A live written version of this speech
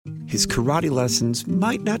his karate lessons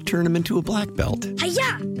might not turn him into a black belt.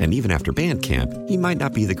 Hi-ya! And even after band camp, he might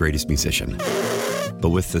not be the greatest musician.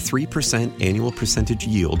 But with the 3% annual percentage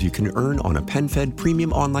yield you can earn on a PenFed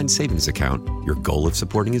premium online savings account, your goal of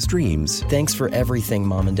supporting his dreams... Thanks for everything,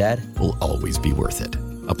 Mom and Dad. ...will always be worth it.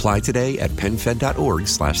 Apply today at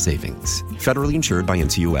PenFed.org/savings. Federally insured by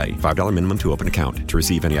NCUA. $5 minimum to open account. To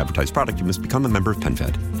receive any advertised product, you must become a member of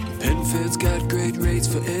PenFed. PenFed's got great rates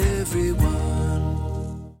for everyone.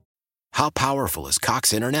 How powerful is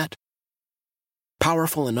Cox Internet?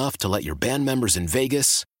 Powerful enough to let your band members in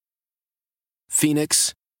Vegas,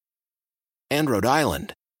 Phoenix, and Rhode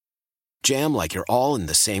Island jam like you're all in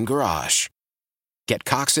the same garage. Get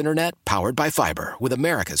Cox Internet powered by fiber with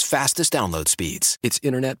America's fastest download speeds. It's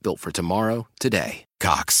internet built for tomorrow, today.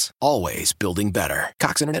 Cox, always building better.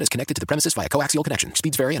 Cox Internet is connected to the premises via coaxial connection.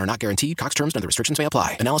 Speeds vary and are not guaranteed. Cox terms and other restrictions may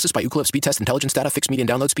apply. Analysis by Ookla Speed Test Intelligence Data. Fixed median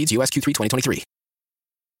download speeds. US Q3 2023.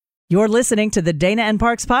 You're listening to the Dana and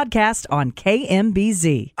Parks podcast on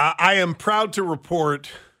KMBZ. I am proud to report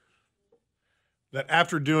that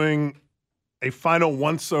after doing a final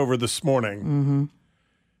once-over this morning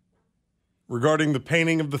regarding the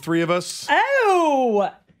painting of the three of us,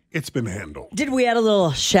 it's been handled. Did we add a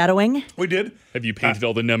little shadowing? We did. Have you painted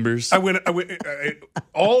all the numbers? I went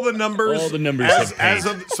all the numbers. All the numbers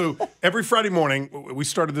So every Friday morning, we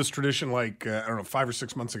started this tradition like, 5 or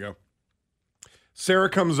 6 months ago. Sarah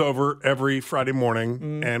comes over every Friday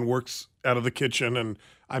morning and works out of the kitchen, and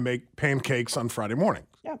I make pancakes on Friday morning.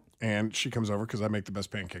 Yeah. And she comes over because I make the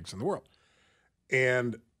best pancakes in the world.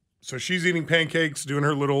 And so she's eating pancakes, doing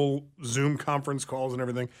her little Zoom conference calls and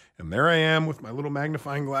everything. And there I am with my little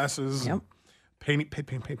magnifying glasses. Yep. Paint, tap,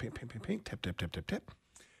 tap, tap, tap, tap.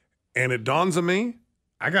 And it dawns on me,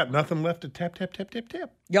 I got nothing left to tap, tap, tap, tap,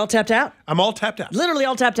 tap. Y'all tapped out? I'm all tapped out. Literally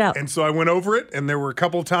all tapped out. And so I went over it, and there were a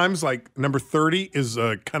couple of times, like number 30 is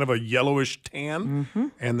a kind of a yellowish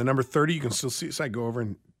tan. And the number 30, you can still see it. So I go over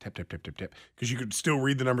and tap, tap, tap, tap, tap, because you could still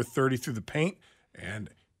read the number 30 through the paint.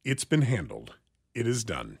 And it's been handled. It is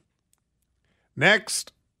done.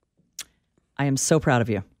 Next. I am so proud of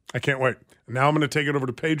you. I can't wait. Now I'm going to take it over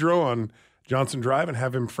to Pedro on Johnson Drive and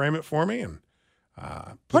have him frame it for me. And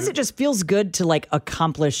plus, it just feels good to like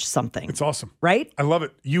accomplish something. It's awesome. Right? I love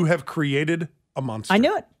it. You have created a monster. I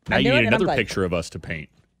knew it. Now you need another picture of us to paint.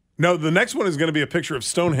 No, the next one is going to be a picture of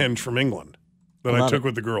Stonehenge from England that I took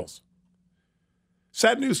with the girls.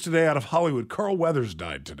 Sad news today out of Hollywood. Carl Weathers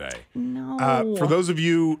died today. No. For those of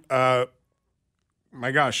you,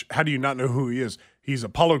 my gosh, how do you not know who he is? He's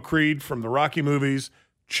Apollo Creed from the Rocky movies,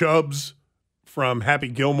 Chubbs from Happy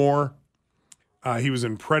Gilmore. He was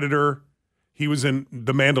in Predator. He was in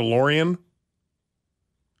The Mandalorian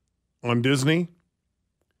on Disney.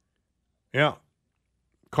 Yeah.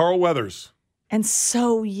 Carl Weathers. And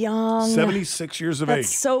so young. 76 years of age.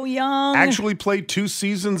 That's so young. Actually played 2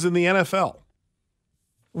 seasons in the NFL.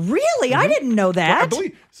 Really? I didn't know that. I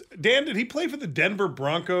believe, Dan, did he play for the Denver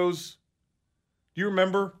Broncos? Do you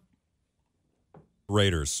remember?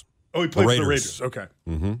 Raiders. Oh, he played for the Raiders. Okay.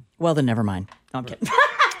 Mm-hmm. Well, then never mind. No, I'm kidding.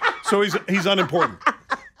 So he's unimportant.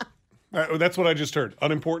 That's what I just heard.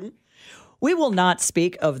 Unimportant? We will not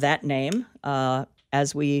speak of that name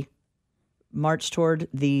as we march toward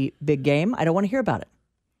the big game. I don't want to hear about it.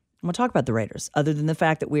 I want to talk about the Raiders, other than the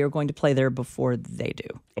fact that we are going to play there before they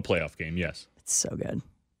do. A playoff game, yes. It's so good.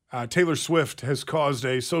 Taylor Swift has caused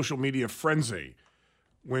a social media frenzy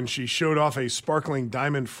when she showed off a sparkling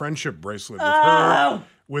diamond friendship bracelet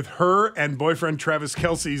with her and boyfriend Travis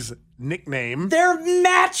Kelce's nickname. They're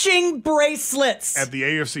matching bracelets. At the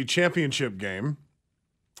AFC Championship game.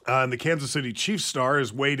 And the Kansas City Chiefs star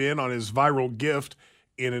has weighed in on his viral gift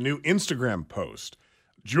in a new Instagram post.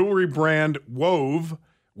 Jewelry brand Wove,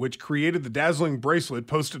 which created the dazzling bracelet,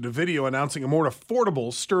 posted a video announcing a more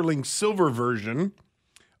affordable sterling silver version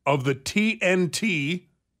of the TNT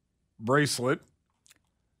bracelet.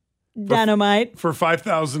 Dynamite. For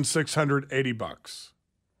 $5,680.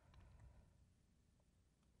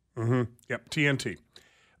 Yep, TNT.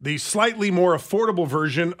 The slightly more affordable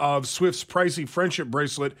version of Swift's pricey friendship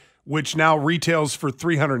bracelet, which now retails for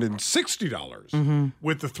 $360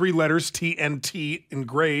 with the 3 letters TNT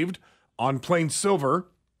engraved on plain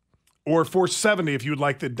silver, or $470 if you would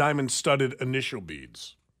like the diamond-studded initial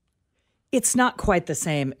beads. It's not quite the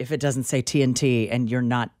same if it doesn't say TNT and you're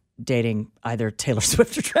not dating either Taylor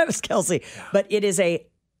Swift or Travis Kelce, but it is a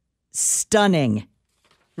stunning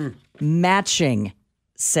matching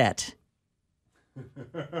set.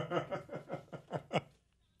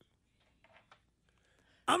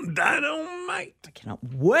 I'm dynamite. I cannot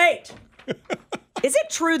wait. Is it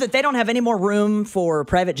true that they don't have any more room for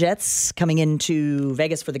private jets coming into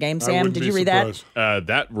Vegas for the game, Sam? Did you read that?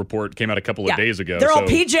 That report came out a couple of days ago. They're all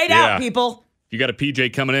PJ'd out, people. If you got a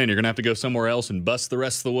PJ coming in, you're going to have to go somewhere else and bust the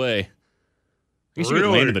rest of the way. You should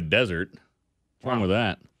Really? land in the desert. What's wrong with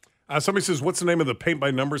that? Somebody says, what's the name of the paint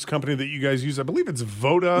by numbers company that you guys use? I believe it's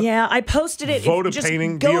Voda. Yeah, I posted it. Voda Just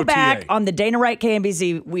Painting, go VOTA. back on the Dana Wright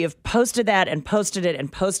KMBZ. We have posted that and posted it and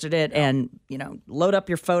posted it, and load up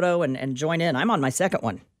your photo and join in. I'm on my second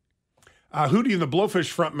one. Hootie and the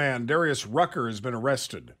Blowfish frontman Darius Rucker has been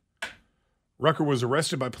arrested. Rucker was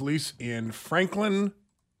arrested by police in Franklin,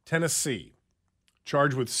 Tennessee,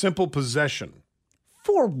 charged with simple possession.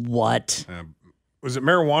 For what? Was it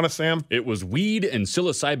marijuana, Sam? It was weed and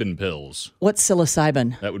psilocybin pills. What's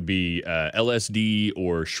psilocybin? That would be LSD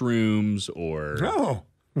or shrooms or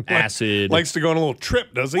acid. Likes to go on a little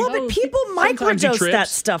trip, does he? Well, but people sometimes he microdose trips. that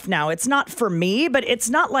stuff now. It's not for me, but it's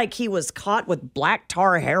not like he was caught with black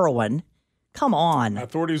tar heroin. Come on.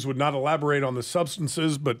 Authorities would not elaborate on the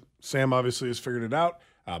substances, but Sam obviously has figured it out.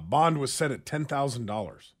 Bond was set at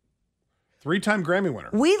 $10,000. Three-time Grammy winner.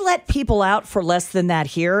 We let people out for less than that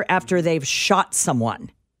here after they've shot someone.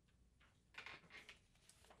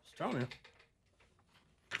 Just telling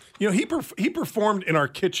you. He performed in our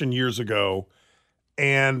kitchen years ago,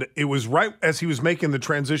 and it was right as he was making the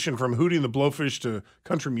transition from Hootie and the Blowfish to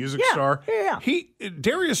country music star. Yeah.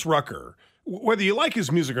 Darius Rucker, whether you like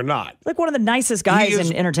his music or not, Like one of the nicest guys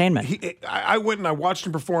in entertainment. I went and I watched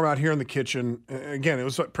him perform out here in the kitchen. Again, it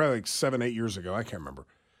was probably like 7-8 years ago. I can't remember.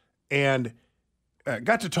 And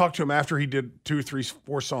got to talk to him after he did 2, 3,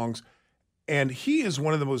 4 songs. And he is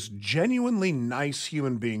one of the most genuinely nice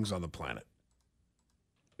human beings on the planet.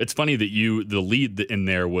 It's funny that the lead in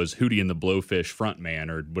there was Hootie and the Blowfish frontman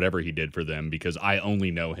or whatever he did for them because I only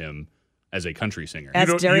know him as a country singer.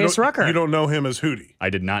 As Darius Rucker. You don't know him asOotie. I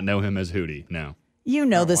did not know him as Hootie. No. You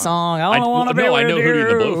know the song. I want to be I with know you.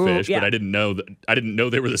 Hootie and the Blowfish, Yeah. but I didn't know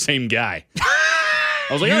they were the same guy.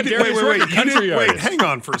 I was like, You Darius Rucker, You country didn't- artist. wait, hang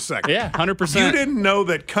on for a second. Yeah, 100%. You didn't know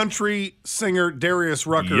that country singer Darius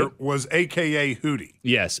Rucker Yep. was a.k.a. Hootie.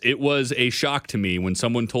 Yes, it was a shock to me when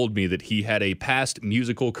someone told me that he had a past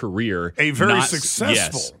musical career. A very not-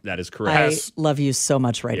 successful. Yes, that is correct. I love you so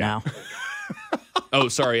much right now. Oh,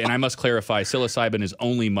 sorry, and I must clarify, psilocybin is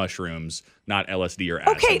only mushrooms, not LSD or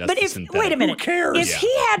acid. Okay, That's but the if synthetic. wait a minute, Who cares? if he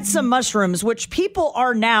had some mushrooms, which people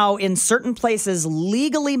are now in certain places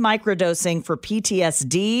legally microdosing for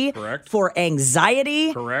PTSD, Correct. for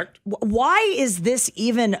anxiety, Correct. why is this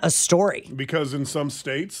even a story? Because in some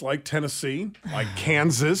states, like Tennessee, like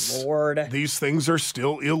Kansas, Lord. these things are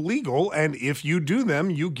still illegal. And if you do them,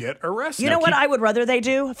 you get arrested. You know what I would rather they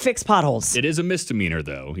do? Fix potholes. It is a misdemeanor,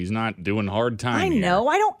 though. He's not doing hard time I here. know.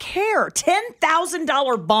 I don't care.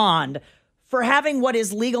 $10,000 bond for having what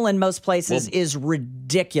is legal in most places is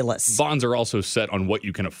ridiculous. Bonds are also set on what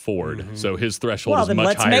you can afford, so his threshold Well, is then much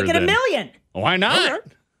let's higher make it than... $1 million. Why not?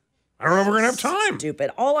 I don't know if we're going to have time.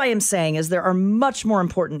 Stupid. All I am saying is there are much more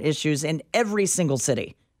important issues in every single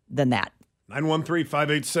city than that.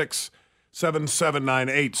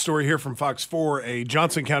 913-586-7798. Story here from Fox 4. A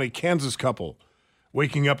Johnson County, Kansas couple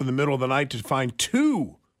waking up in the middle of the night to find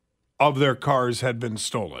 2 of their cars had been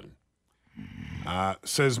stolen.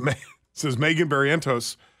 Says Megan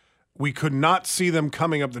Barrientos, we could not see them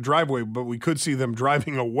coming up the driveway, but we could see them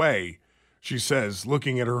driving away, she says,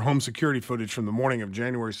 looking at her home security footage from the morning of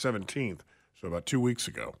January 17th, so about 2 weeks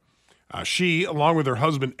ago. She, along with her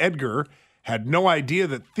husband Edgar, had no idea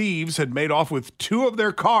that thieves had made off with 2 of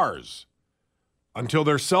their cars until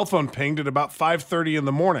their cell phone pinged at about 5:30 in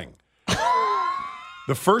the morning.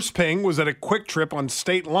 The first ping was at a Quick Trip on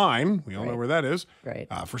State Line. We all know where that is. Right.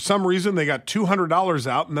 For some reason, they got $200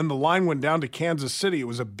 out, and then the line went down to Kansas City. It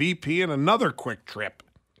was a BP and another Quick Trip.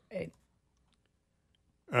 Right.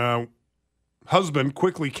 Husband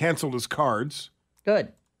quickly canceled his cards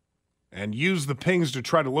Good. and used the pings to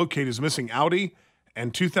try to locate his missing Audi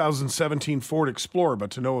and 2017 Ford Explorer, but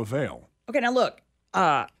to no avail. Okay, now look,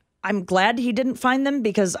 I'm glad he didn't find them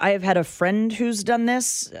because I have had a friend who's done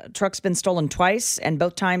this. Truck's been stolen twice, and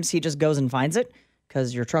both times he just goes and finds it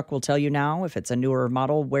because your truck will tell you now if it's a newer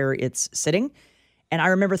model where it's sitting. And I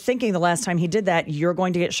remember thinking the last time he did that, you're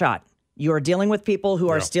going to get shot. You are dealing with people who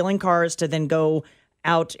are stealing cars to then go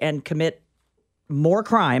out and commit more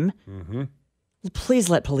crime. Mm-hmm. Please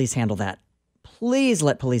let police handle that. Please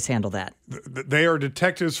let police handle that. They are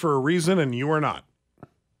detectives for a reason, and you are not.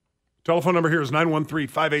 Telephone number here is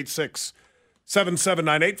 913-586-7798,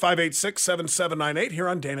 586-7798 here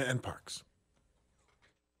on Dana and Parks.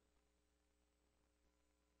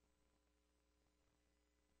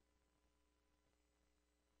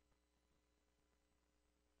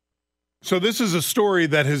 So this is a story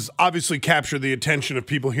that has obviously captured the attention of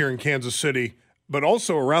people here in Kansas City, but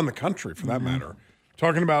also around the country for that matter.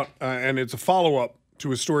 Talking about, and it's a follow-up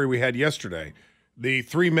to a story we had yesterday, the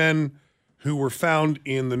 3 men who were found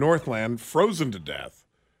in the Northland frozen to death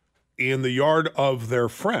in the yard of their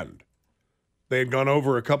friend. They had gone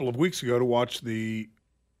over a couple of weeks ago to watch the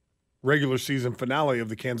regular season finale of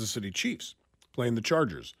the Kansas City Chiefs playing the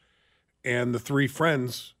Chargers. And the 3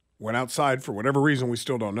 friends went outside for whatever reason we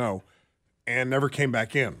still don't know and never came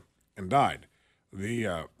back in and died.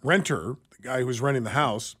 The renter, the guy who was renting the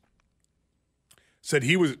house, said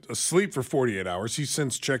he was asleep for 48 hours. He's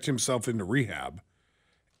since checked himself into rehab.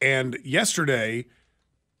 And yesterday,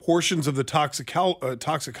 portions of the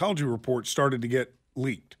toxicology report started to get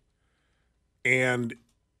leaked. And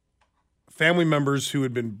family members who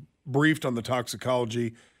had been briefed on the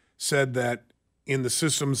toxicology said that in the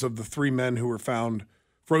systems of the 3 men who were found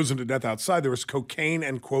frozen to death outside, there was cocaine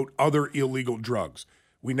and, quote, other illegal drugs.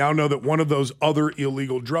 We now know that one of those other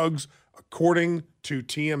illegal drugs, according to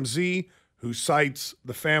TMZ, who cites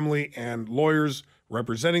the family and lawyers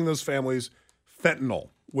representing those families, fentanyl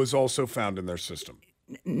was also found in their system.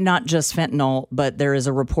 Not just fentanyl, but there is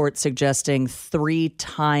a report suggesting 3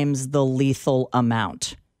 times the lethal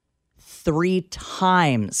amount. 3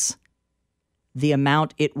 times the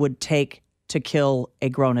amount it would take to kill a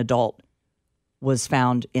grown adult was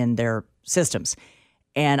found in their systems.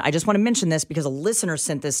 And I just want to mention this because a listener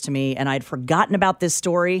sent this to me and I'd forgotten about this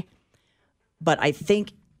story. But I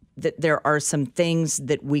think that there are some things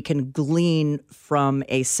that we can glean from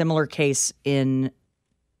a similar case in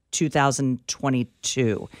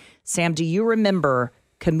 2022. Sam, do you remember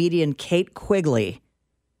comedian Kate Quigley,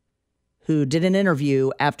 who did an interview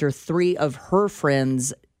after 3 of her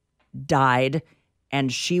friends died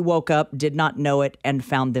and she woke up, did not know it, and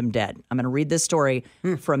found them dead? I'm going to read this story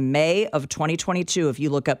from May of 2022. If you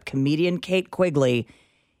look up comedian Kate Quigley,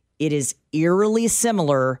 it is eerily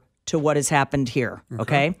similar to what has happened here,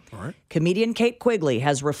 okay? All right. Comedian Kate Quigley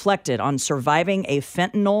has reflected on surviving a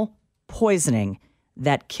fentanyl poisoning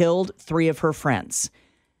that killed 3 of her friends.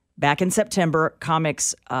 Back in September,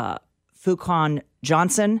 comics Fuquan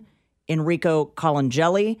Johnson, Enrico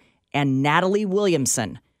Colangeli, and Natalie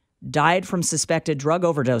Williamson died from suspected drug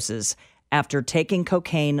overdoses after taking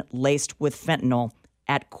cocaine laced with fentanyl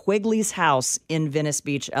at Quigley's house in Venice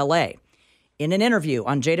Beach, L.A. In an interview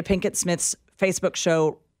on Jada Pinkett Smith's Facebook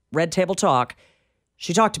show, Red Table Talk,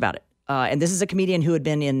 she talked about it. And this is a comedian who had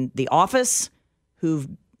been in The Office, who's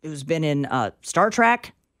been in Star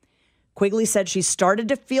Trek. Quigley said she started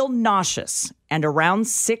to feel nauseous and around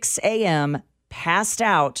 6 a.m. passed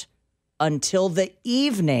out until the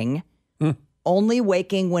evening, only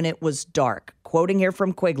waking when it was dark. Quoting here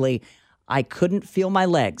from Quigley, "I couldn't feel my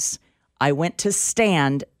legs. I went to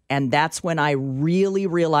stand, and that's when I really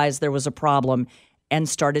realized there was a problem and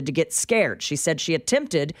started to get scared." She said she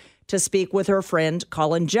attempted to speak with her friend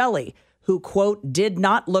Colin Jelly, who, quote, "did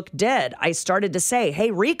not look dead. I started to say,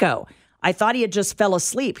 'Hey, Rico.' I thought he had just fell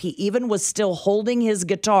asleep. He even was still holding his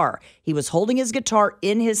guitar. He was holding his guitar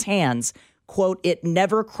in his hands. Quote, 'It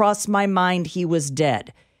never crossed my mind he was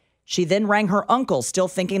dead.' She then rang her uncle, still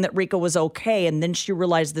thinking that Rico was okay, and then she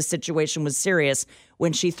realized the situation was serious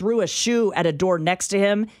when she threw a shoe at a door next to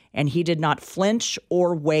him, and he did not flinch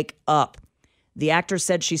or wake up. The actor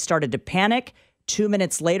said she started to panic. 2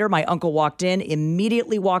 minutes later, my uncle walked in,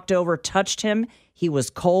 immediately walked over, touched him. He was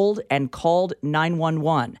cold and called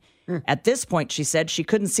 911. At this point, she said she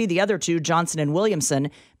couldn't see the other 2, Johnson and Williamson,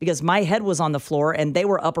 because my head was on the floor and they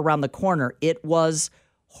were up around the corner. It was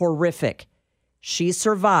horrific. She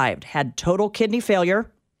survived, had total kidney failure,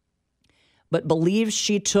 but believes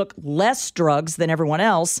she took less drugs than everyone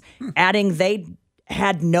else, adding they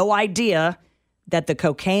had no idea that the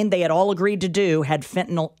cocaine they had all agreed to do had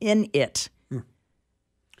fentanyl in it.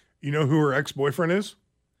 You know who her ex-boyfriend is?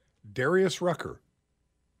 Darius Rucker.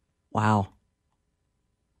 Wow.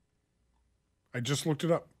 I just looked it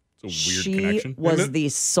up. It's a weird She connection. was the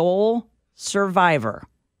sole survivor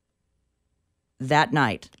that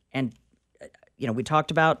night. And, we talked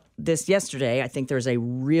about this yesterday. I think there's a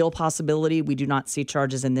real possibility we do not see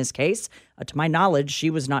charges in this case. To my knowledge, she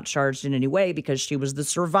was not charged in any way because she was the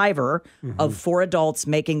survivor of 4 adults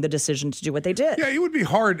making the decision to do what they did. Yeah, it would be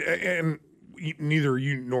hard, and neither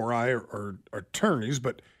you nor I are attorneys,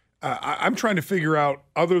 but I'm trying to figure out,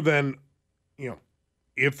 other than,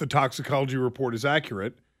 if the toxicology report is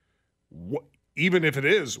accurate, even if it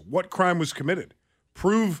is, what crime was committed?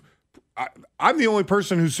 I'm the only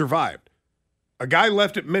person who survived. A guy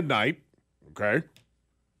left at midnight. Okay,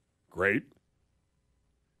 great.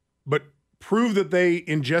 But prove that they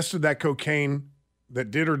ingested that cocaine that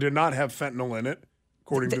did or did not have fentanyl in it.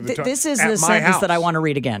 according to the This is at the my sentence house. that I want to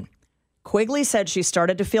read again. Quigley said she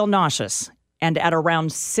started to feel nauseous and at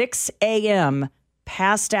around 6 a.m.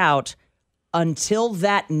 passed out until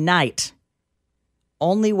that night,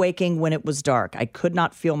 only waking when it was dark. I could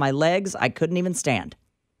not feel my legs. I couldn't even stand.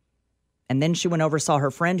 And then she went over, saw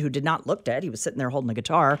her friend who did not look dead. He was sitting there holding the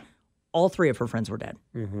guitar. All three of her friends were dead.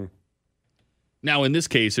 Mm-hmm. Now, in this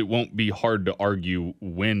case, it won't be hard to argue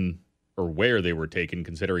when or where they were taken,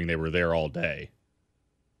 considering they were there all day.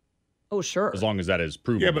 Oh, sure. As long as that is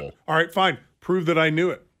provable. Yeah, but all right, fine. Prove that I knew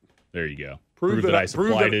it. There you go. Prove that I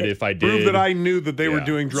supplied it if I did. Prove that I knew that they were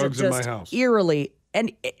doing drugs in my Just house. Eerily.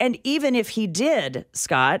 And even if he did,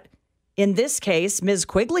 Scott, in this case, Ms.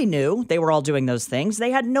 Quigley knew they were all doing those things.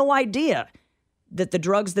 They had no idea that the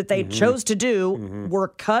drugs that they chose to do were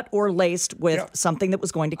cut or laced with something that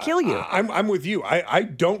was going to kill you. I'm with you. I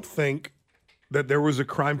don't think that there was a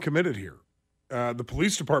crime committed here. The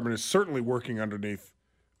police department is certainly working underneath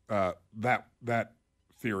that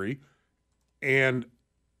theory, and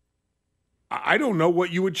I don't know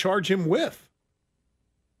what you would charge him with.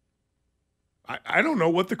 I don't know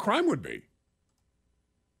what the crime would be.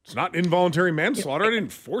 It's not involuntary manslaughter. I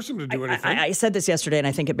didn't force him to do anything. I said this yesterday, and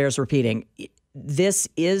I think it bears repeating. This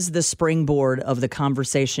is the springboard of the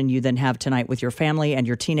conversation you then have tonight with your family and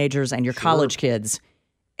your teenagers and your college kids,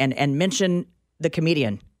 and mention the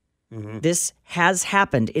comedian. This has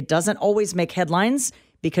happened. It doesn't always make headlines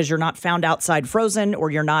because you're not found outside frozen or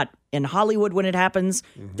you're not in Hollywood when it happens.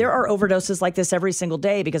 There are overdoses like this every single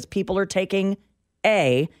day because people are taking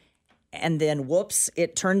A, and then whoops,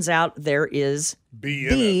 it turns out there is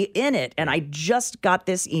B in it. And I just got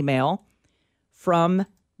this email from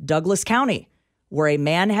Douglas County where a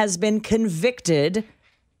man has been convicted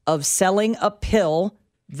of selling a pill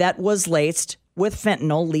that was laced with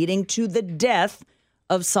fentanyl, leading to the death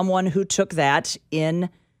of someone who took that in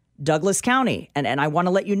Douglas County. And I want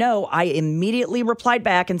to let you know, I immediately replied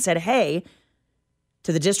back and said, hey,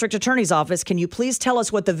 to the district attorney's office, can you please tell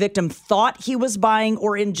us what the victim thought he was buying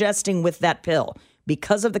or ingesting with that pill?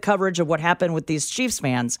 Because of the coverage of what happened with these Chiefs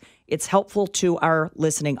fans, it's helpful to our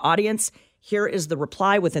listening audience. Here is the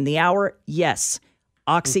reply within the hour. Yes,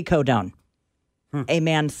 oxycodone. A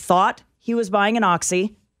man thought he was buying an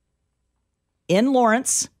oxy in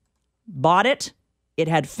Lawrence, bought it. It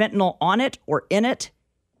had fentanyl on it or in it.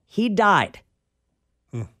 He died.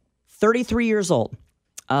 33 years old.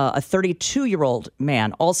 A 32-year-old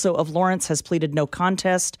man, also of Lawrence, has pleaded no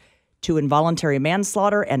contest to involuntary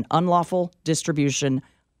manslaughter and unlawful distribution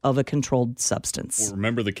of a controlled substance. Well,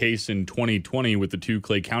 remember the case in 2020 with the two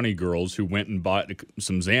Clay County girls who went and bought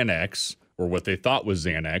some Xanax, or what they thought was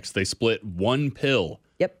Xanax. They split one pill.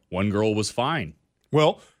 Yep. One girl was fine.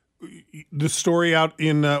 Well, the story out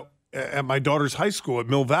in at my daughter's high school at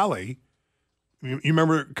Mill Valley, you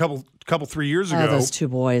remember a couple 3 years ago? Those two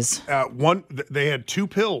boys. They had two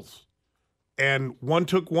pills, and one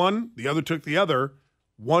took one, the other took the other.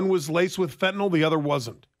 One was laced with fentanyl, the other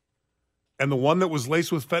wasn't. And the one that was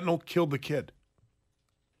laced with fentanyl killed the kid.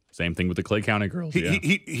 Same thing with the Clay County girls.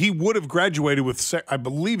 He would have graduated with, I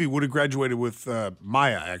believe he would have graduated with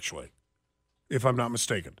Maya, actually, if I'm not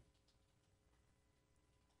mistaken.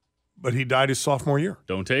 But he died his sophomore year.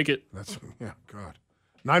 Don't take it. God.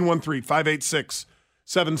 913-586-7798,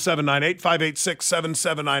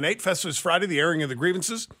 586-7798. Festivus Friday, the airing of the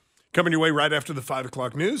grievances. Coming your way right after the 5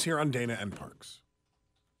 o'clock news here on Dana and Parks.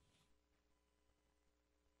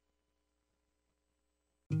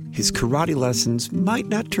 His karate lessons might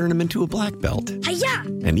not turn him into a black belt. Hi-ya!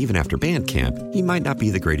 And even after band camp, he might not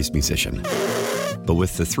be the greatest musician. But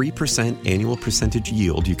with the 3% annual percentage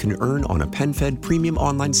yield you can earn on a PenFed premium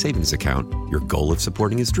online savings account, your goal of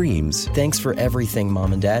supporting his dreams Thanks for everything,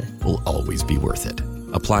 Mom and Dad. will always be worth it.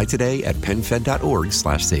 Apply today at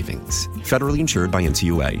PenFed.org/savings. Federally insured by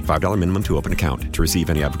NCUA. $5 minimum to open account. To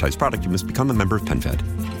receive any advertised product, you must become a member of PenFed.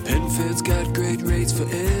 PenFed's got great rates for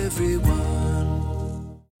everyone.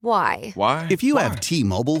 Why? Why? If you have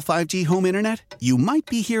T-Mobile 5G home internet, you might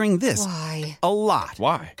be hearing this Why? a lot.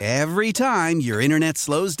 Why? Every time your internet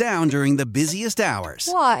slows down during the busiest hours.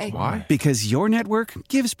 Why? Why? Because your network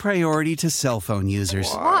gives priority to cell phone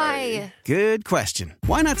users. Why? Good question.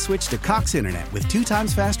 Why not switch to Cox Internet with 2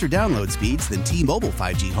 times faster download speeds than T-Mobile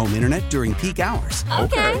 5G home internet during peak hours?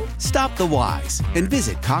 Okay. Stop the whys and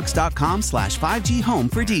visit cox.com/5G home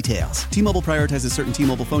for details. T-Mobile prioritizes certain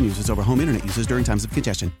T-Mobile phone users over home internet users during times of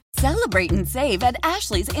congestion. Celebrate and save at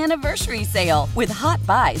Ashley's Anniversary Sale. With Hot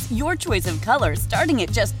Buys, your choice of colors starting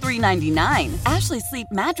at just $3.99. Ashley Sleep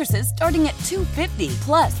mattresses starting at $2.50.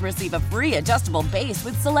 Plus, receive a free adjustable base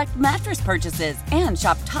with select mattress purchases. And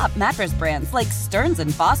shop top mattress brands like Stearns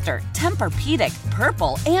 & Foster, Tempur-Pedic,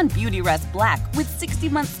 Purple, and Beautyrest Black with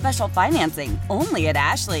 60-month special financing. Only at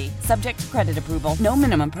Ashley. Subject to credit approval. No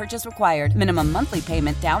minimum purchase required. Minimum monthly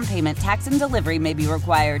payment, down payment, tax, and delivery may be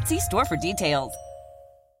required. See store for details.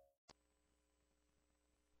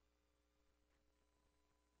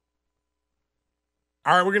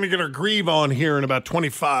 All right, we're going to get our grieve on here in about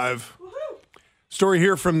 25. Woo-hoo. Story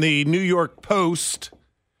here from the New York Post.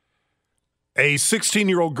 A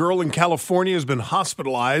 16-year-old girl in California has been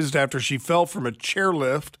hospitalized after she fell from a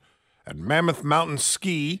chairlift at Mammoth Mountain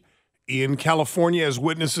Ski in California as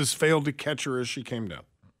witnesses failed to catch her as she came down.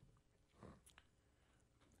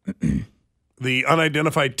 The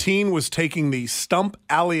unidentified teen was taking the Stump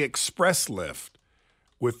Alley Express lift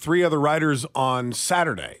with 3 other riders on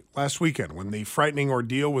Saturday, last weekend, when the frightening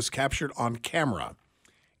ordeal was captured on camera.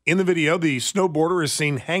 In the video, the snowboarder is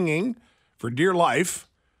seen hanging for dear life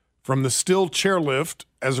from the still chairlift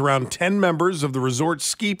as around 10 members of the resort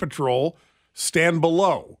ski patrol stand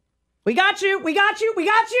below. We got you, we got you, we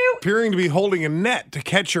got you! Appearing to be holding a net to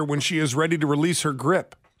catch her when she is ready to release her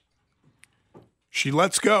grip. She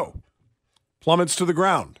lets go, plummets to the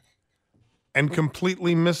ground, and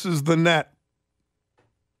completely misses the net.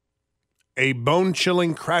 A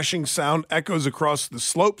bone-chilling crashing sound echoes across the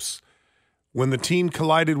slopes when the teen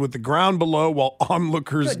collided with the ground below while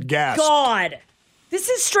onlookers gasped. God, this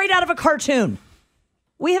is straight out of a cartoon.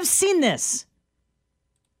 We have seen this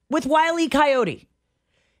with Wile E. Coyote.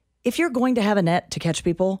 If you're going to have a net to catch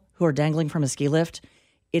people who are dangling from a ski lift,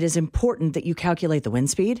 it is important that you calculate the wind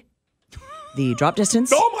speed, the drop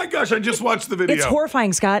distance. Oh my gosh, I just watched the video. It's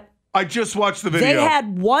horrifying, Scott. I just watched the video. They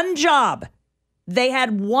had one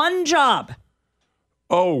job.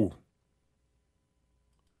 Oh.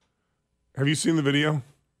 Have you seen the video?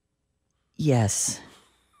 Yes.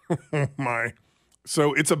 Oh my.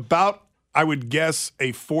 So it's about, I would guess,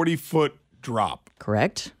 a 40-foot drop.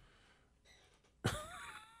 Correct.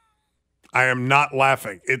 I am not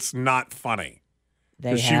laughing. It's not funny.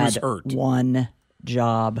 She was hurt. One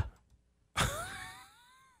job.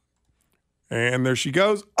 And there she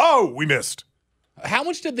goes. Oh, we missed. How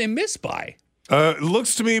much did they miss by? It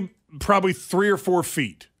looks to me probably 3 or 4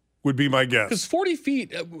 feet would be my guess. Because 40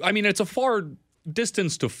 feet, I mean, it's a far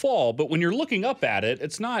distance to fall, but when you're looking up at it,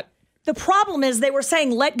 it's not. The problem is they were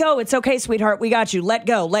saying, let go. It's okay, sweetheart. We got you. Let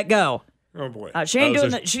go. Let go. Oh, boy. She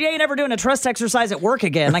ain't ever doing a trust exercise at work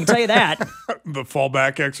again. I can tell you that. The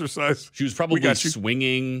fallback exercise. She was probably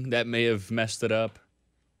swinging. That may have messed it up.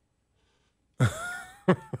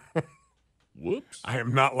 Whoops. I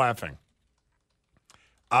am not laughing.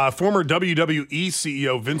 Former WWE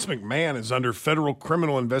CEO Vince McMahon is under federal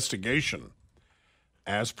criminal investigation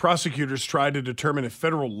as prosecutors tried to determine if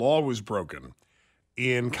federal law was broken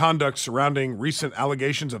in conduct surrounding recent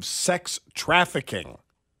allegations of sex trafficking.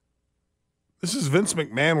 This is Vince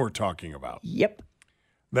McMahon we're talking about. Yep.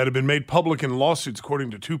 That have been made public in lawsuits,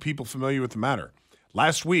 according to 2 people familiar with the matter.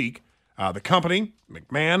 Last week, the company,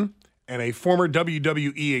 McMahon, and a former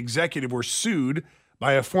WWE executive were sued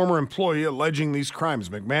by a former employee alleging these crimes.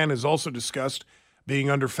 McMahon has also discussed being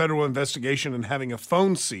under federal investigation and having a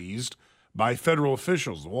phone seized by federal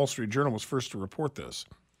officials. The Wall Street Journal was first to report this.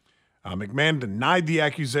 McMahon denied the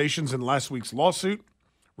accusations in last week's lawsuit,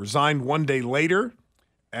 resigned 1 day later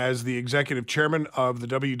as the executive chairman of the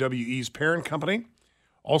WWE's parent company,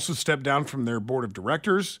 also stepped down from their board of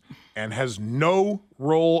directors, and has no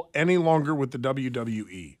role any longer with the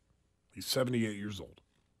WWE. He's 78 years old.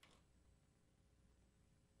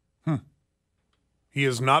 He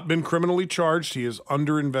has not been criminally charged. He is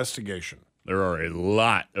under investigation. There are a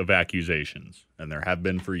lot of accusations, and there have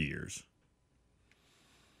been for years.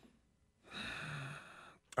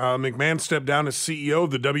 McMahon stepped down as CEO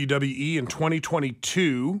of the WWE in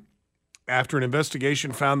 2022 after an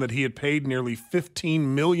investigation found that he had paid nearly $15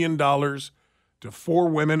 million to 4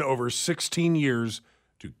 women over 16 years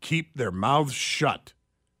to keep their mouths shut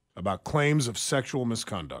about claims of sexual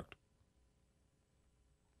misconduct.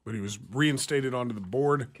 But he was reinstated onto the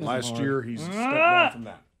board last year. He's stepped down from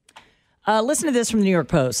that. Listen to this from the New York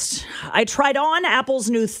Post. I tried on Apple's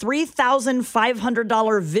new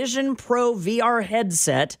 $3,500 Vision Pro VR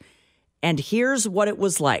headset, and here's what it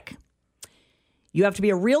was like. You have to be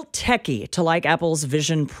a real techie to like Apple's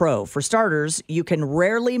Vision Pro. For starters, you can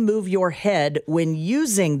rarely move your head when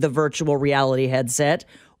using the virtual reality headset,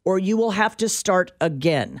 or you will have to start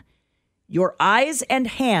again. Your eyes and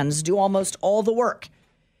hands do almost all the work.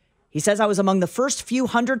 He says, I was among the first few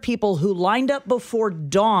hundred people who lined up before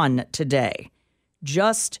dawn today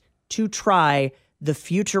just to try the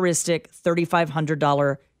futuristic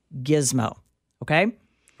 $3,500 gizmo. Okay?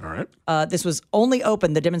 All right. This was only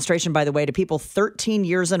open, the demonstration, by the way, to people 13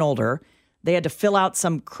 years and older. They had to fill out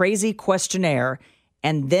some crazy questionnaire,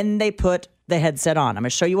 and then they put the headset on. I'm going to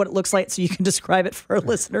show you what it looks like so you can describe it for our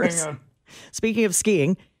listeners. Hang on. Speaking of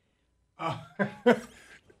skiing,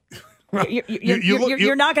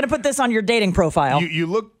 you're not going to put this on your dating profile. You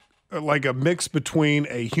look like a mix between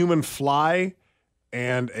a human fly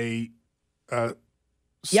and a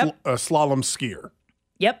slalom skier.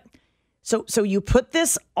 Yep. So you put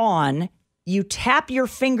this on, you tap your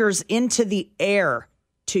fingers into the air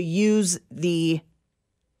to use the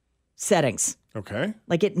settings. Okay.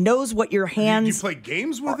 Like it knows what your hands... You play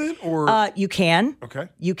games with it, or...? You can. Okay.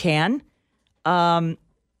 You can.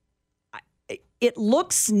 It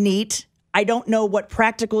looks neat. I don't know what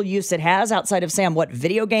practical use it has outside of, Sam, what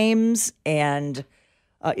video games, and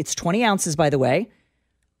it's 20 ounces, by the way.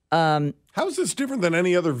 How is this different than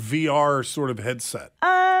any other VR sort of headset?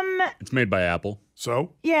 It's made by Apple.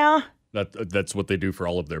 So? Yeah. That's what they do for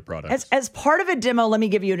all of their products. As part of a demo, let me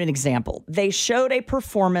give you an example. They showed a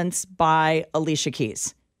performance by Alicia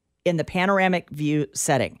Keys in the panoramic view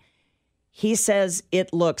setting. He says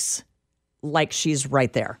it looks like she's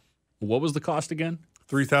right there. What was the cost again?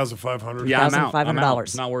 $3,500. Yeah, I'm out. $3,500.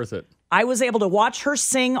 It's not worth it. I was able to watch her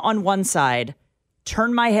sing on one side,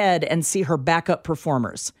 turn my head, and see her backup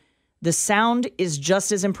performers. The sound is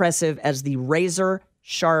just as impressive as the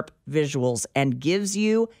razor-sharp visuals and gives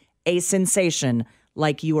you a sensation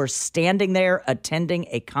like you are standing there attending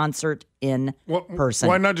a concert in person.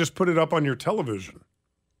 Why not just put it up on your television?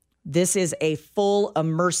 This is a full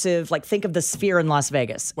immersive, like think of the Sphere in Las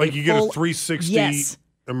Vegas. Like you get a 360 yes.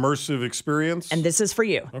 immersive experience? And this is for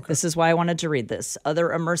you. Okay. This is why I wanted to read this. Other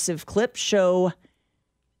immersive clips show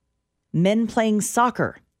men playing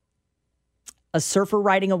soccer, a surfer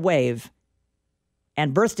riding a wave,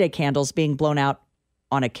 and birthday candles being blown out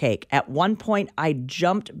on a cake. At one point, I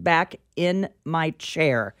jumped back in my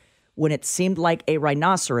chair when it seemed like a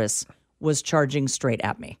rhinoceros was charging straight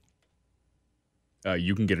at me.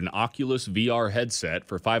 You can get an Oculus VR headset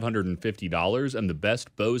for $550 and the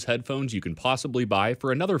best Bose headphones you can possibly buy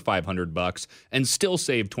for another $500 and still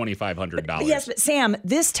save $2,500. Yes, but Sam,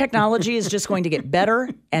 this technology is just going to get better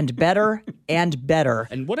and better and better.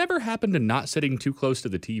 And whatever happened to not sitting too close to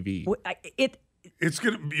the TV?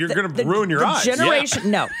 You're gonna ruin your eyes.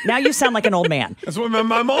 Generation, no. Now you sound like an old man. That's what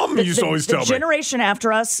my mom used to always tell me. The generation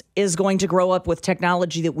after us is going to grow up with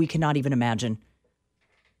technology that we cannot even imagine.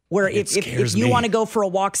 Where if you want to go for a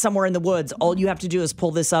walk somewhere in the woods, all you have to do is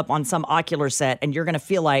pull this up on some ocular set, and you're going to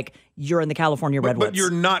feel like you're in the California redwoods. But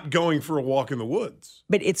you're not going for a walk in the woods.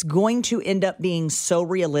 But it's going to end up being so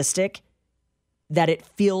realistic that it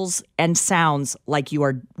feels and sounds like you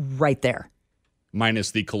are right there.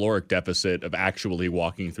 Minus the caloric deficit of actually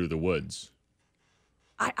walking through the woods.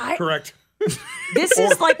 Correct. This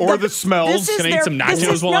is like the smells. Can I eat some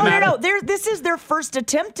nachos while I'm at it? This is their first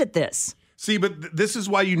attempt at this. See, but this is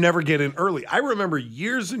why you never get in early. I remember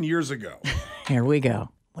years and years ago. Here we go.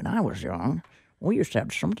 When I was young, we used to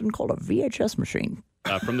have something called a VHS machine.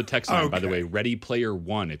 From the text line, by the way, Ready Player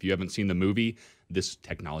One. If you haven't seen the movie, this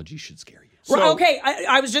technology should scare you. Okay,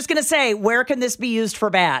 I was just going to say, where can this be used for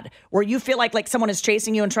bad? Where you feel like someone is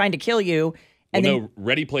chasing you and trying to kill you. And no,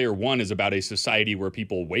 Ready Player One is about a society where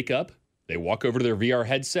people wake up, they walk over to their VR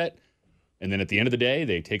headset, and then at the end of the day,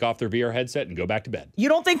 they take off their VR headset and go back to bed. You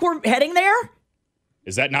don't think we're heading there?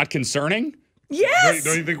 Is that not concerning? Yes.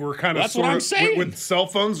 Don't you think we're kind of That's what I'm saying. With cell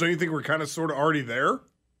phones, don't you think we're kind of sort of already there?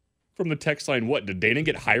 From the text line, what? Did Dana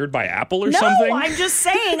get hired by Apple or something? No, I'm just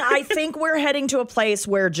saying, I think we're heading to a place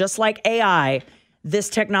where, just like AI, this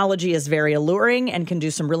technology is very alluring and can do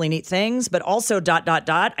some really neat things, but also ...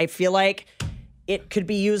 I feel like it could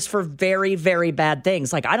be used for very, very bad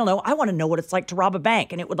things. Like, I don't know, I want to know what it's like to rob a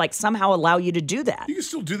bank, and it would somehow allow you to do that. You can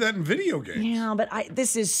still do that in video games. Yeah, but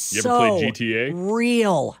this is you so ever played GTA?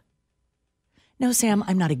 Real. No, Sam,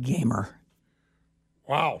 I'm not a gamer.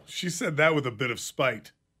 Wow, she said that with a bit of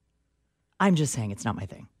spite. I'm just saying it's not my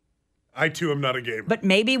thing. I, too, am not a gamer. But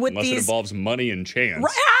maybe with Unless these... it involves money and chance.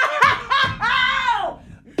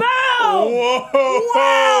 Boom! Whoa!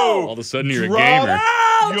 Wow! All of a sudden, you're a gamer.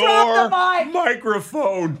 Drop the mic.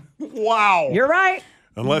 Microphone. Wow. You're right.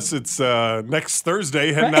 Unless it's next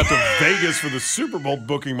Thursday, heading out to Vegas for the Super Bowl,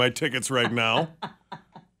 booking my tickets right now.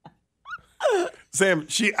 Sam,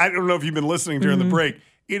 I don't know if you've been listening during the break.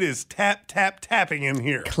 It is tap, tap, tapping in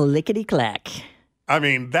here. Clickety clack. I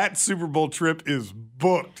mean, that Super Bowl trip is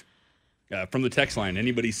booked. From the text line,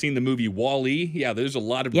 anybody seen the movie Wall-E? Yeah, there's a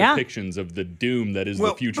lot of depictions of the doom that is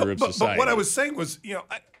the future of society. But what I was saying was,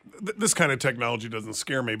 this kind of technology doesn't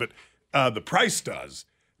scare me, but the price does.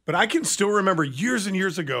 But I can still remember years and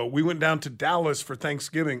years ago, we went down to Dallas for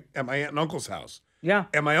Thanksgiving at my aunt and uncle's house. Yeah.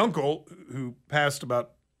 And my uncle, who passed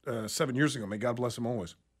about 7 years ago, may God bless him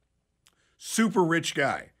always, super rich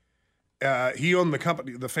guy. He owned the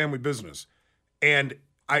company, the family business. And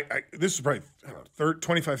this is probably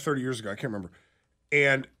 25, 30 years ago. I can't remember.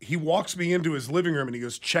 And he walks me into his living room and he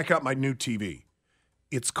goes, check out my new TV.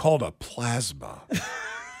 It's called a plasma.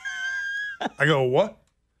 I go, what?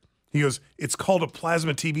 He goes, it's called a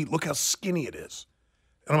plasma TV. Look how skinny it is.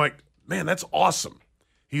 And I'm like, man, that's awesome.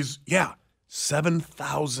 He's,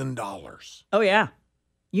 $7,000. Oh, yeah.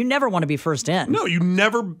 You never want to be first in. No, you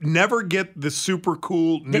never get the super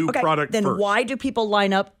cool new product then first. Why do people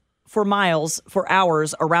line up for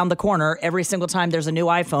hours around the corner every single time there's a new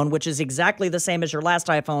iPhone, which is exactly the same as your last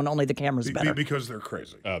iPhone, only the camera's better? Because they're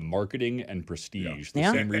crazy. Marketing and prestige.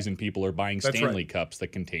 Yeah. The same reason people are buying Stanley cups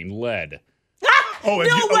that contain lead. No way!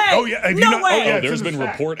 Oh, yeah. No way! There's been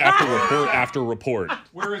report after report after report.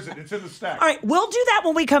 Where is it? It's in the stack. All right, we'll do that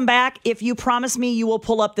when we come back. If you promise me you will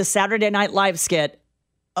pull up the Saturday Night Live skit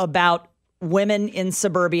about women in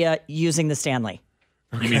suburbia using the Stanley.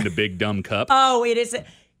 You mean the big dumb cup? Oh, it is.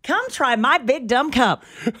 Come try my big dumb cup.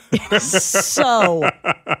 It's so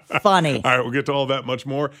funny. All right, we'll get to all that much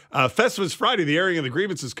more. Festivus Friday, the airing of the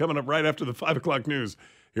grievances coming up right after the 5 o'clock news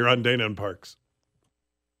here on Dana and Parks.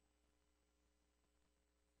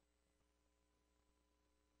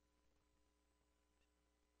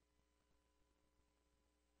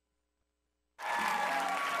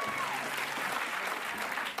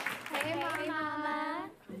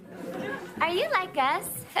 Are you like us?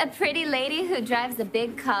 A pretty lady who drives a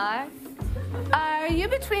big car? Are you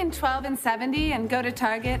between 12 and 70 and go to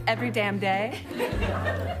Target every damn day?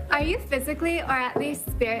 Are you physically or at least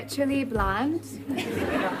spiritually blonde?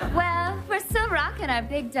 Well, we're still rocking our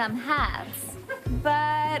big dumb hats.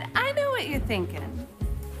 But I know what you're thinking.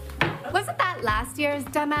 Wasn't that last year's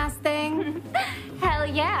dumbass thing? Hell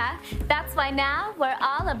yeah. That's why now we're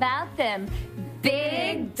all about them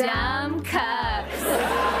big dumb cups.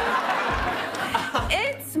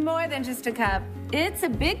 It's more than just a cup. It's a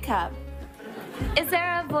big cup. Is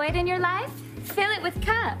there a void in your life? Fill it with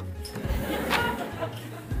cup.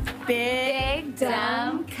 Big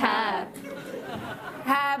dumb cup.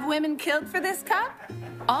 Have women killed for this cup?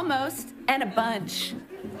 Almost, and a bunch.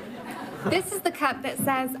 This is the cup that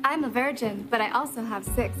says, I'm a virgin, but I also have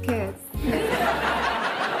 6 kids.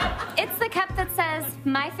 It's the cup that says,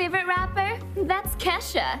 my favorite rapper, that's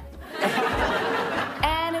Kesha.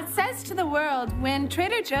 And it says to the world, when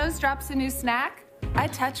Trader Joe's drops a new snack, I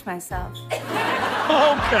touch myself. Okay.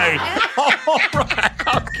 All right.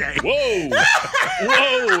 Okay. Whoa.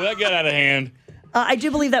 That got out of hand. I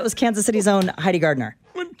do believe that was Kansas City's own Heidi Gardner.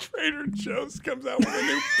 When Trader Joe's comes out with a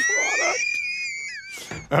new product.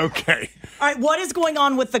 Okay. All right, what is going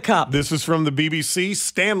on with the cup? This is from the BBC.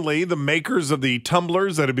 Stanley, the makers of the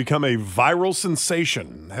tumblers that have become a viral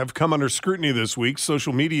sensation, have come under scrutiny this week.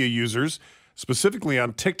 Social media users, specifically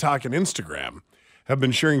on TikTok and Instagram, have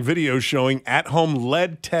been sharing videos showing at-home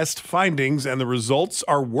lead test findings, and the results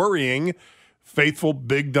are worrying faithful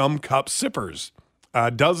Big Dumb Cup sippers.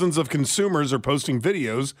 Dozens of consumers are posting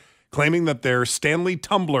videos claiming that their Stanley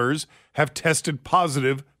tumblers have tested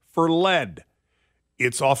positive for lead.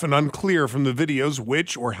 It's often unclear from the videos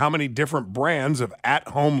which or how many different brands of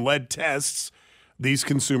at-home lead tests these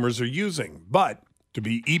consumers are using. But to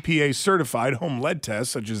be EPA certified, home lead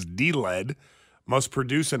tests, such as D-lead, must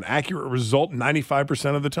produce an accurate result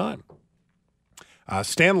 95% of the time.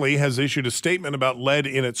 Stanley has issued a statement about lead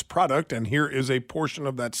in its product, and here is a portion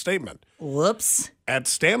of that statement. Whoops. At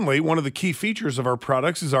Stanley, one of the key features of our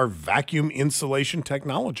products is our vacuum insulation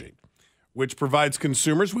technology, which provides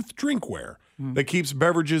consumers with drinkware that keeps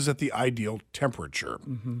beverages at the ideal temperature.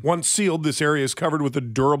 Once sealed, this area is covered with a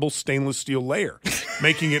durable stainless steel layer,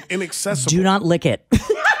 making it inaccessible Do not lick it.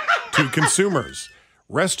 to consumers.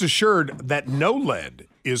 Rest assured that no lead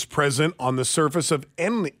is present on the surface of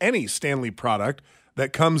any Stanley product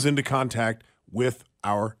that comes into contact with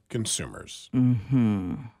our consumers.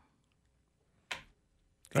 Okay.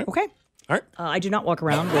 All right. I do not walk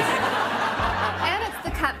around with... And it's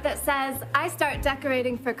the cup that says, I start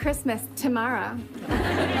decorating for Christmas tomorrow.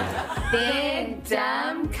 Big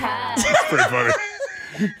dumb cup. That's pretty funny.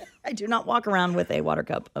 I do not walk around with a water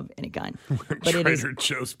cup of any kind. But it is Trader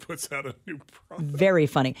Joe's puts out a new product. very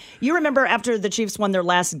funny. You remember after the Chiefs won their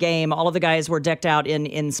last game, all of the guys were decked out in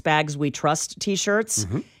Spags We Trust t-shirts.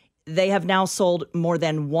 They have now sold more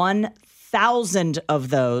than 1,000 of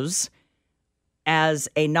those. as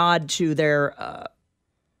a nod to their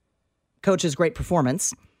coach's great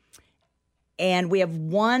performance. And we have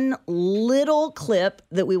one little clip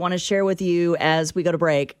that we want to share with you as we go to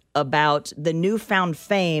break about the newfound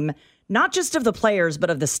fame, not just of the players,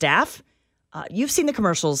 but of the staff. You've seen the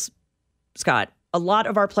commercials, Scott. A lot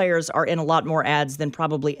of our players are in a lot more ads than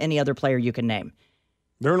probably any other player you can name.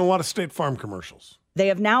 They're in a lot of State Farm commercials. They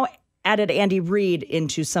have now added Andy Reid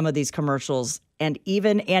into some of these commercials, and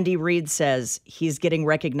even Andy Reid says he's getting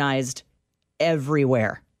recognized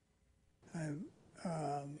everywhere.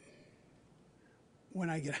 When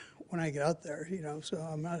I get out there, so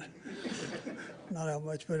I'm not out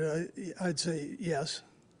much, but I'd say yes.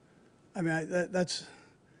 I mean, that's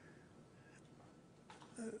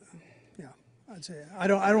yeah. I'd say I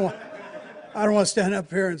don't want to stand up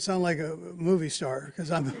here and sound like a movie star because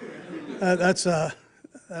I'm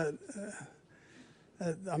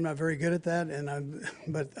not very good at that,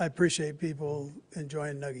 but I appreciate people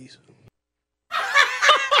enjoying nuggies.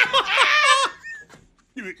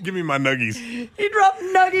 Give me my nuggies. He dropped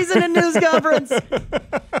nuggies in a news conference.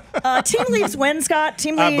 Team leaves when, Scott?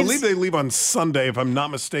 Team leaves? I believe they leave on Sunday, if I'm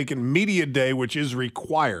not mistaken. Media Day, which is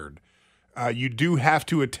required. You do have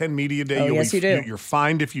to attend Media Day. Yes, you do. You're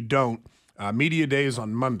fined if you don't. Media Day is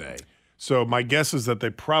on Monday. So my guess is that they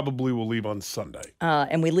probably will leave on Sunday.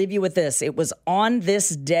 And we leave you with this. It was on this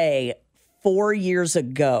day 4 years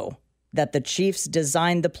ago that the Chiefs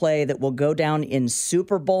designed the play that will go down in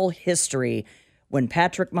Super Bowl history when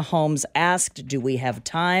Patrick Mahomes asked, do we have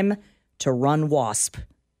time to run Wasp?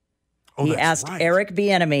 He asked Eric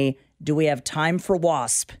Bieniemy, do we have time for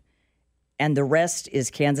Wasp? And the rest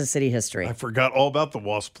is Kansas City history. I forgot all about the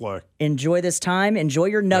Wasp play. Enjoy this time. Enjoy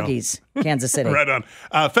your nuggies, Kansas City. Right on.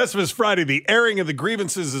 Festivus Friday, the airing of the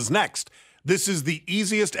grievances is next. This is the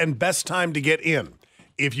easiest and best time to get in.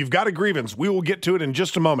 If you've got a grievance, we will get to it in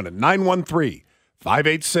just a moment at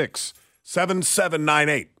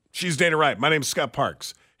 913-586-7798. She's Dana Wright. My name's Scott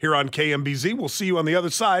Parks. Here on KMBZ, we'll see you on the other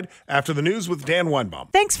side after the news with Dan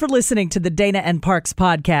Weinbaum. Thanks for listening to the Dana and Parks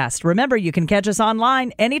podcast. Remember, you can catch us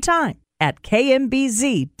online anytime at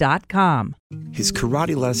kmbz.com. His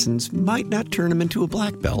karate lessons might not turn him into a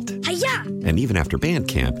black belt. Hi-ya! And even after band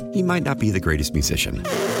camp, he might not be the greatest musician.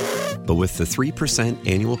 But with the 3%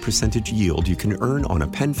 annual percentage yield you can earn on a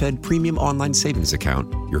PenFed premium online savings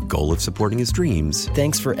account, your goal of supporting his dreams...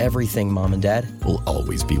 Thanks for everything, Mom and Dad. ...will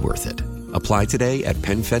always be worth it. Apply today at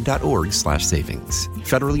PenFed.org/savings.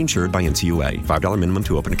 Federally insured by NCUA. $5 minimum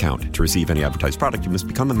to open account. To receive any advertised product, you must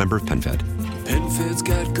become a member of PenFed. PenFed's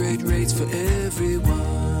got great rates for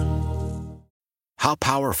everyone. How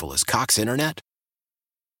powerful is Cox Internet?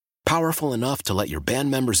 Powerful enough to let your band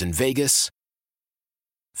members in Vegas,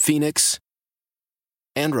 Phoenix,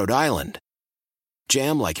 and Rhode Island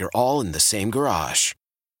jam like you're all in the same garage.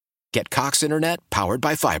 Get Cox Internet powered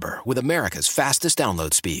by fiber with America's fastest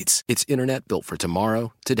download speeds. It's internet built for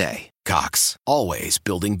tomorrow, today. Cox, always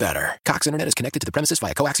building better. Cox Internet is connected to the premises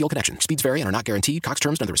via coaxial connection. Speeds vary and are not guaranteed. Cox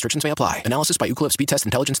terms and other restrictions may apply. Analysis by Ookla of Speed Test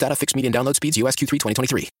Intelligence Data. Fixed median download speeds. US Q3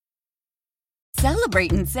 2023.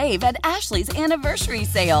 Celebrate and save at Ashley's Anniversary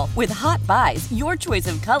Sale. With Hot Buys, your choice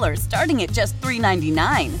of colors starting at just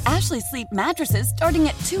 $3.99. Ashley Sleep mattresses starting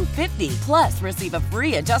at $2.50. Plus, receive a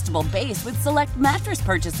free adjustable base with select mattress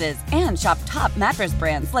purchases. And shop top mattress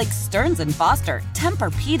brands like Stearns & Foster,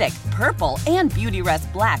 Tempur-Pedic, Purple, and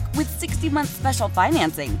Beautyrest Black with 60-month special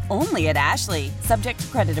financing. Only at Ashley. Subject to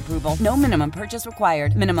credit approval. No minimum purchase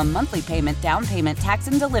required. Minimum monthly payment, down payment, tax,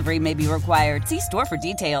 and delivery may be required. See store for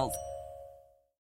details.